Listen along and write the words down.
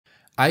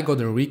I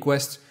got a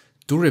request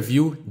to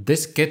review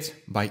this kit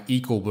by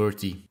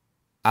EcoWorthy.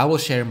 I will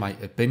share my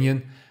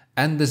opinion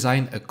and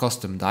design a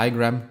custom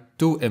diagram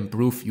to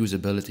improve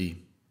usability.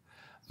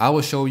 I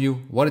will show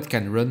you what it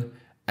can run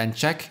and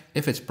check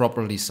if it's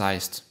properly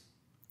sized.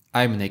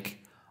 I'm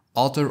Nick,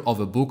 author of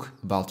a book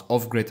about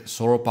off-grid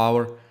solar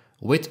power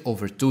with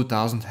over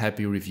 2000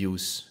 happy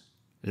reviews.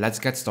 Let's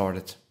get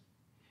started.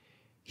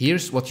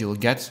 Here's what you'll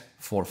get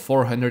for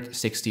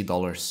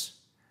 $460.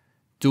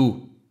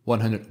 Two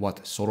 100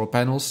 watt solar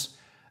panels,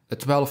 a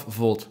 12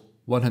 volt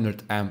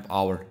 100 amp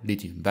hour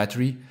lithium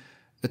battery,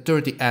 a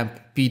 30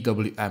 amp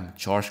PWM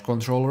charge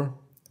controller,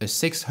 a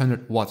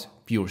 600 watt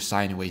pure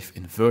sine wave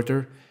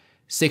inverter,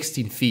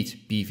 16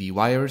 feet PV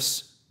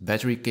wires,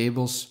 battery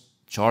cables,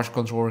 charge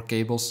controller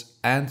cables,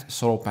 and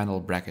solar panel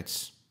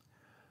brackets.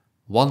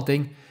 One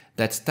thing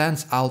that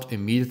stands out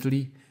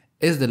immediately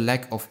is the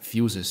lack of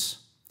fuses.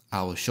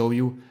 I will show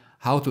you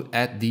how to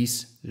add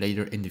these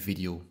later in the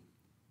video.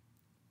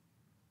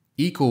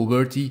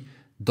 EcoWorthy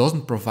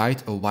doesn't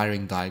provide a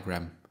wiring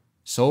diagram,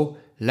 so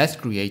let's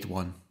create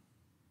one.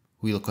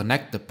 We'll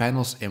connect the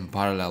panels in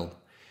parallel,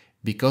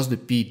 because the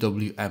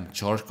PWM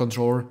charge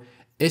controller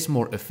is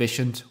more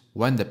efficient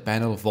when the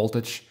panel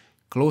voltage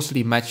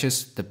closely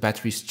matches the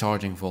battery's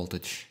charging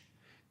voltage.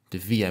 The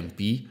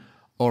VMP,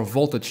 or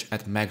voltage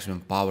at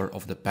maximum power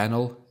of the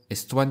panel,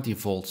 is 20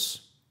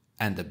 volts,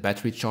 and the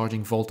battery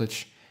charging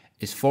voltage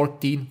is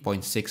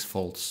 14.6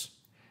 volts.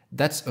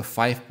 That's a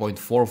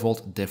 5.4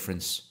 volt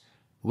difference,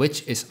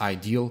 which is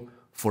ideal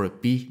for a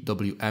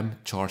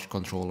PWM charge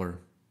controller.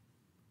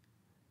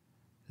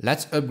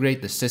 Let's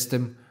upgrade the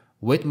system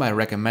with my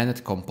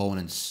recommended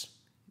components: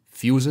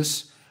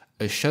 fuses,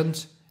 a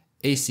shunt,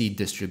 AC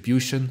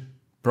distribution,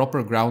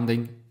 proper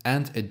grounding,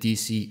 and a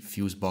DC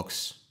fuse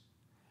box.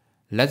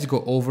 Let's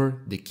go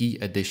over the key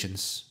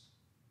additions.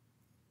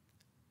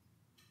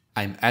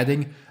 I'm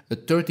adding a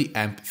 30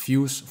 amp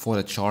fuse for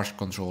the charge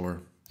controller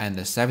and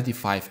a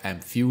 75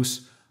 amp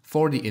fuse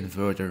for the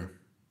inverter.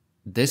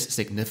 This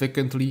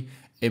significantly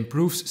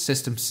improves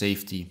system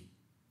safety.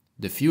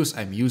 The fuse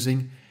I'm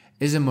using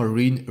is a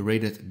marine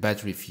rated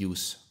battery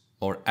fuse,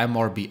 or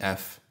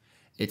MRBF.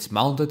 It's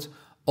mounted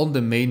on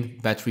the main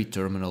battery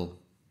terminal.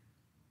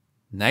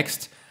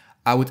 Next,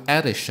 I would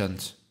add a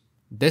shunt.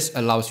 This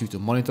allows you to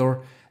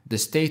monitor the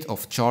state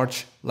of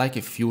charge like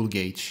a fuel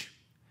gauge.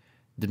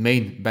 The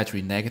main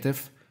battery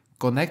negative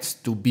connects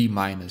to B-,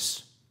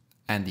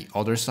 and the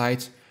other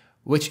side,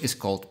 which is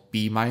called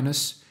P-,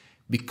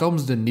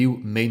 becomes the new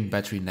main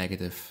battery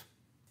negative.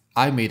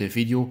 I made a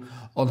video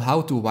on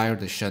how to wire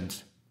the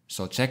shunt,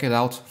 so check it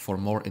out for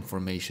more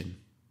information.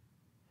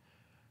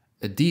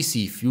 A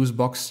DC fuse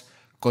box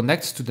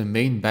connects to the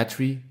main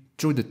battery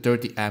through the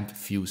 30 amp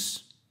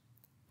fuse.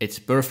 It's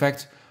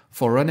perfect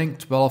for running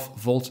 12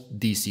 volt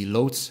DC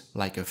loads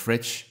like a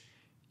fridge,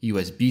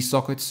 USB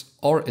sockets,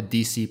 or a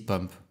DC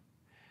pump.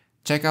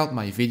 Check out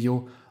my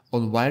video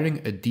on wiring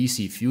a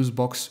DC fuse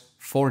box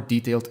for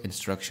detailed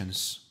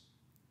instructions.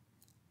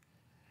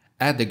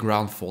 Add the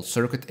ground fault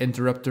circuit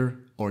interrupter,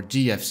 or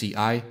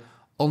GFCI,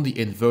 on the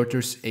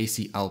inverter's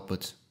AC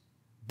output.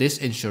 This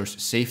ensures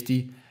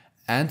safety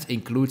and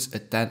includes a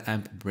 10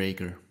 amp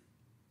breaker.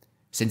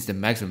 Since the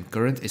maximum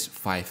current is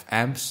 5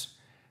 amps,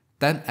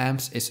 10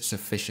 amps is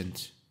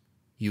sufficient.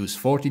 Use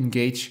 14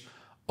 gauge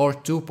or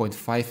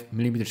 2.5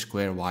 mm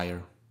square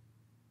wire.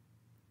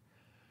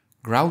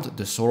 Ground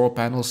the solar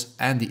panels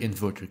and the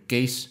inverter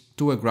case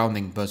to a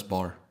grounding bus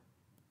bar.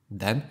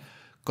 Then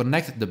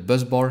connect the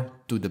bus bar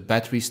to the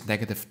battery's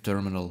negative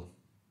terminal.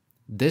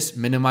 This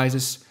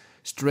minimizes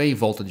stray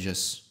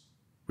voltages,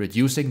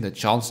 reducing the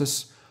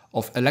chances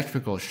of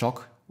electrical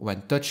shock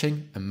when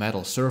touching a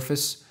metal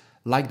surface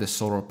like the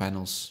solar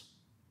panels.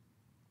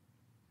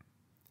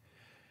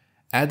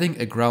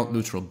 Adding a ground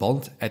neutral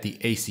bond at the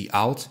AC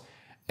out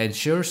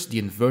ensures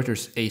the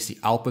inverter's AC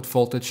output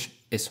voltage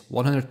is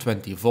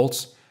 120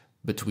 volts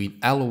between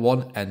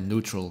L1 and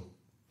neutral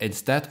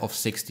instead of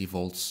 60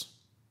 volts.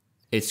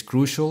 It's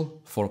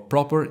crucial for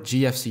proper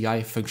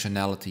GFCI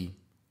functionality.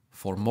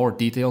 For more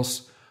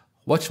details,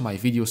 watch my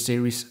video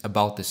series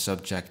about this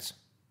subject.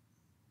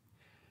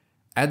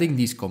 Adding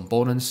these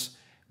components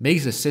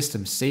makes the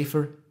system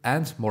safer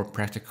and more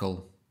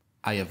practical.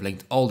 I have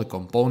linked all the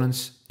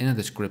components in the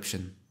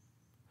description.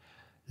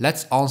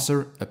 Let's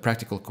answer a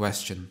practical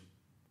question.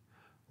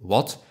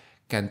 What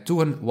can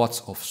 200 watts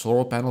of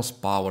solar panels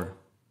power?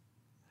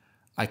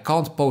 I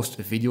can't post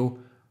a video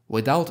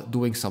without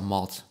doing some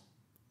math.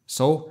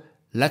 So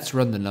let's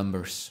run the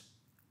numbers.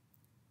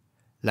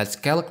 Let's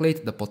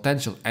calculate the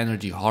potential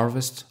energy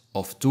harvest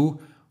of two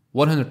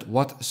 100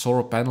 watt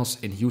solar panels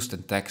in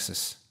Houston,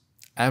 Texas,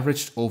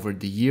 averaged over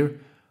the year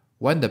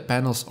when the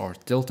panels are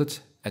tilted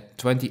at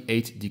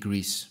 28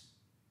 degrees.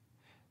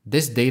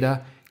 This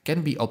data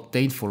can be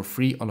obtained for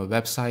free on a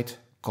website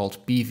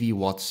called PV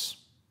Watts.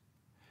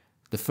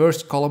 The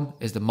first column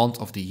is the month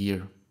of the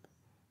year.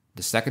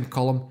 The second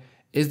column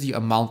is the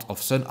amount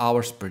of sun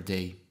hours per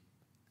day.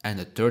 And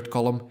the third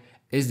column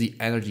is the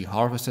energy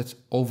harvested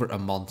over a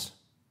month.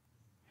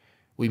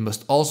 we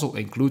must also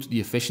include the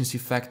efficiency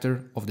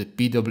factor of the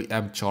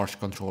PWM charge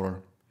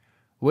controller,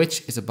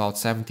 which is about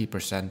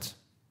 70%.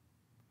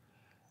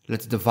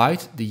 Let's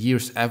divide the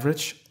year's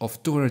average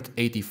of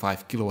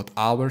 285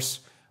 kWh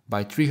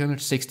by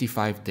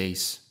 365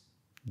 days,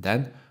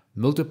 then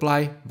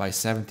multiply by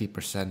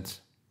 70%.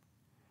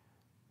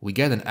 We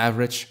get an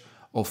average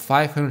of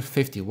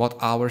 550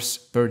 watt-hours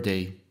per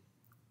day.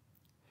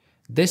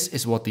 This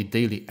is what the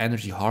daily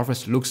energy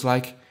harvest looks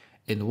like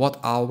in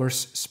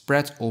watt-hours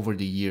spread over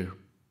the year.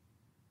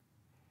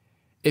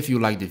 If you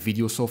like the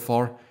video so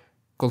far,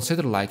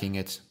 consider liking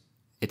it.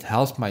 It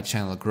helps my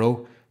channel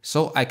grow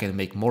so I can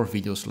make more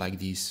videos like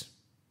these.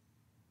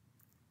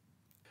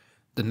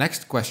 The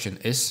next question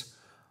is,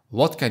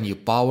 what can you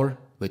power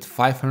with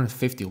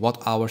 550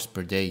 watt-hours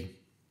per day?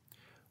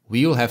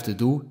 We will have to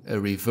do a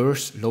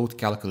reverse load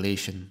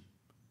calculation.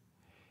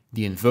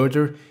 The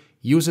inverter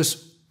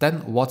uses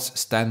 10 watts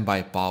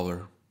standby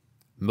power.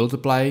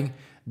 Multiplying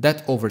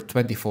that over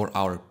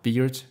 24-hour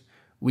period,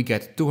 we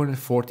get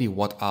 240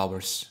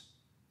 watt-hours.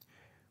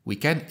 We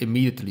can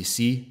immediately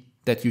see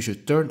that you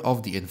should turn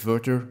off the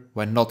inverter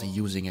when not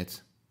using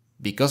it,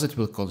 because it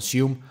will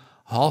consume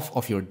half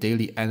of your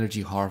daily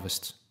energy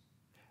harvest.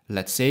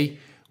 Let's say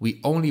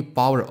we only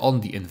power on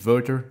the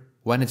inverter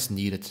when it's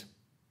needed.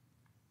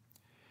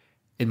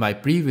 In my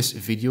previous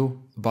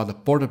video about a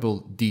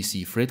portable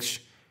DC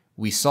fridge,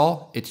 we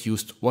saw it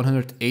used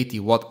 180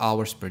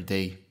 watt-hours per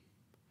day.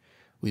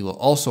 We will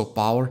also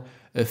power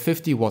a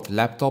 50 watt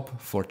laptop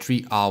for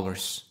 3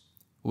 hours,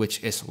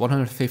 which is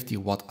 150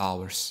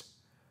 watt-hours.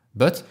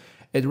 But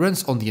it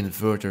runs on the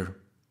inverter.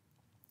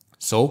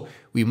 So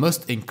we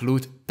must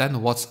include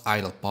 10 watts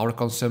idle power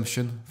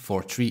consumption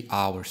for 3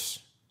 hours,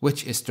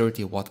 which is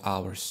 30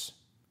 watt-hours.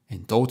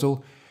 In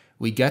total,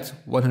 we get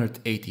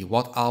 180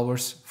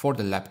 watt-hours for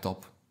the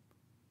laptop.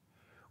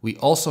 We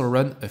also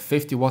run a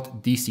 50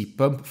 watt DC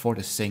pump for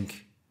the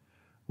sink,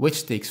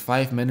 which takes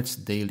 5 minutes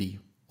daily,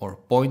 or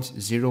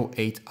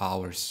 0.08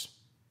 hours,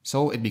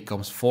 so it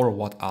becomes 4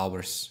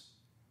 watt-hours.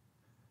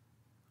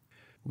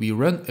 We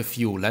run a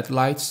few LED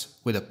lights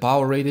with a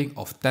power rating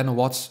of 10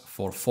 watts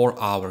for 4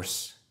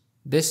 hours.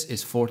 This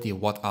is 40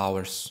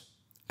 watt-hours,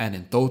 and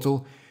in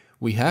total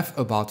we have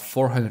about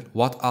 400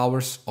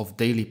 watt-hours of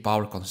daily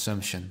power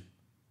consumption.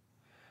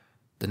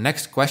 The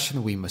next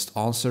question we must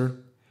answer: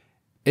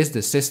 is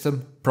the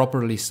system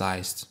properly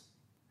sized?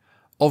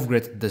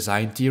 Off-grid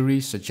design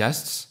theory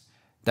suggests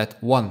that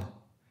 1.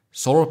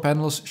 Solar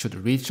panels should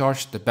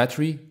recharge the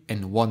battery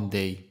in 1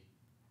 day.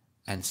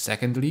 And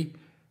secondly,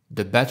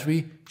 the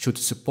battery should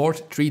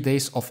support 3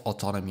 days of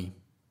autonomy.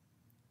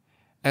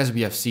 As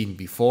we have seen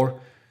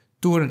before,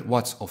 200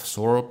 watts of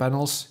solar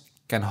panels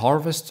can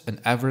harvest an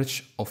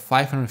average of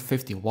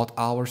 550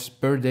 watt-hours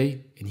per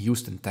day in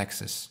Houston,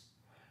 Texas.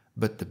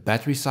 But the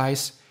battery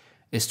size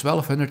is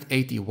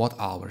 1280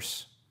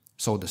 watt-hours,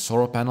 so the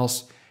solar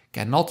panels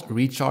cannot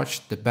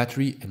recharge the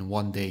battery in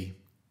 1 day.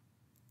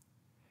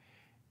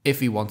 If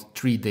we want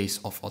 3 days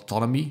of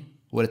autonomy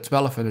with a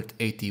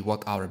 1280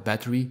 watt-hour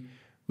battery,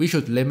 we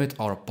should limit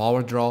our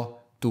power draw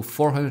to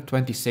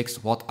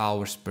 426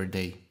 watt-hours per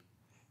day.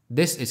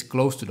 This is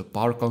close to the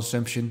power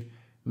consumption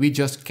we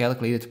just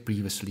calculated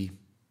previously.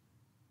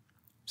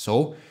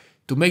 So,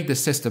 to make the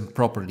system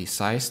properly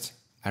sized,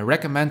 I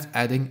recommend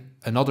adding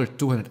another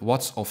 200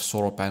 watts of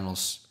solar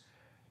panels,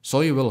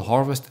 so you will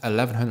harvest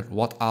 1100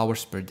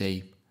 watt-hours per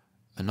day,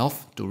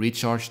 enough to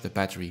recharge the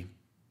battery.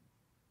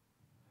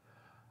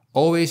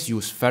 Always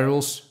use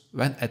ferrules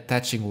when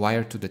attaching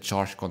wire to the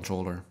charge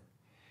controller.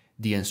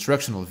 The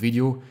instructional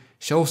video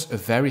shows a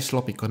very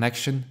sloppy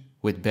connection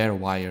with bare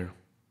wire.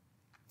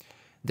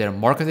 Their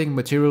marketing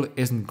material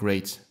isn't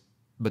great,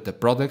 but the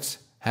products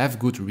have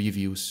good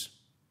reviews.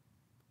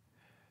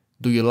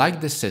 Do you like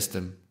this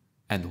system?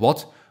 And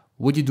what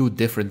would you do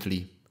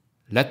differently?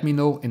 Let me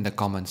know in the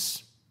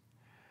comments.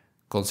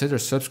 Consider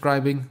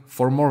subscribing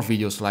for more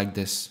videos like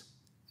this,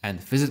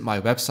 and visit my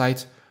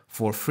website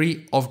for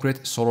free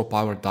off-grid solar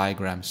power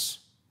diagrams.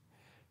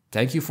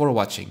 Thank you for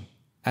watching,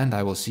 and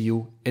I will see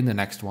you in the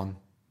next one.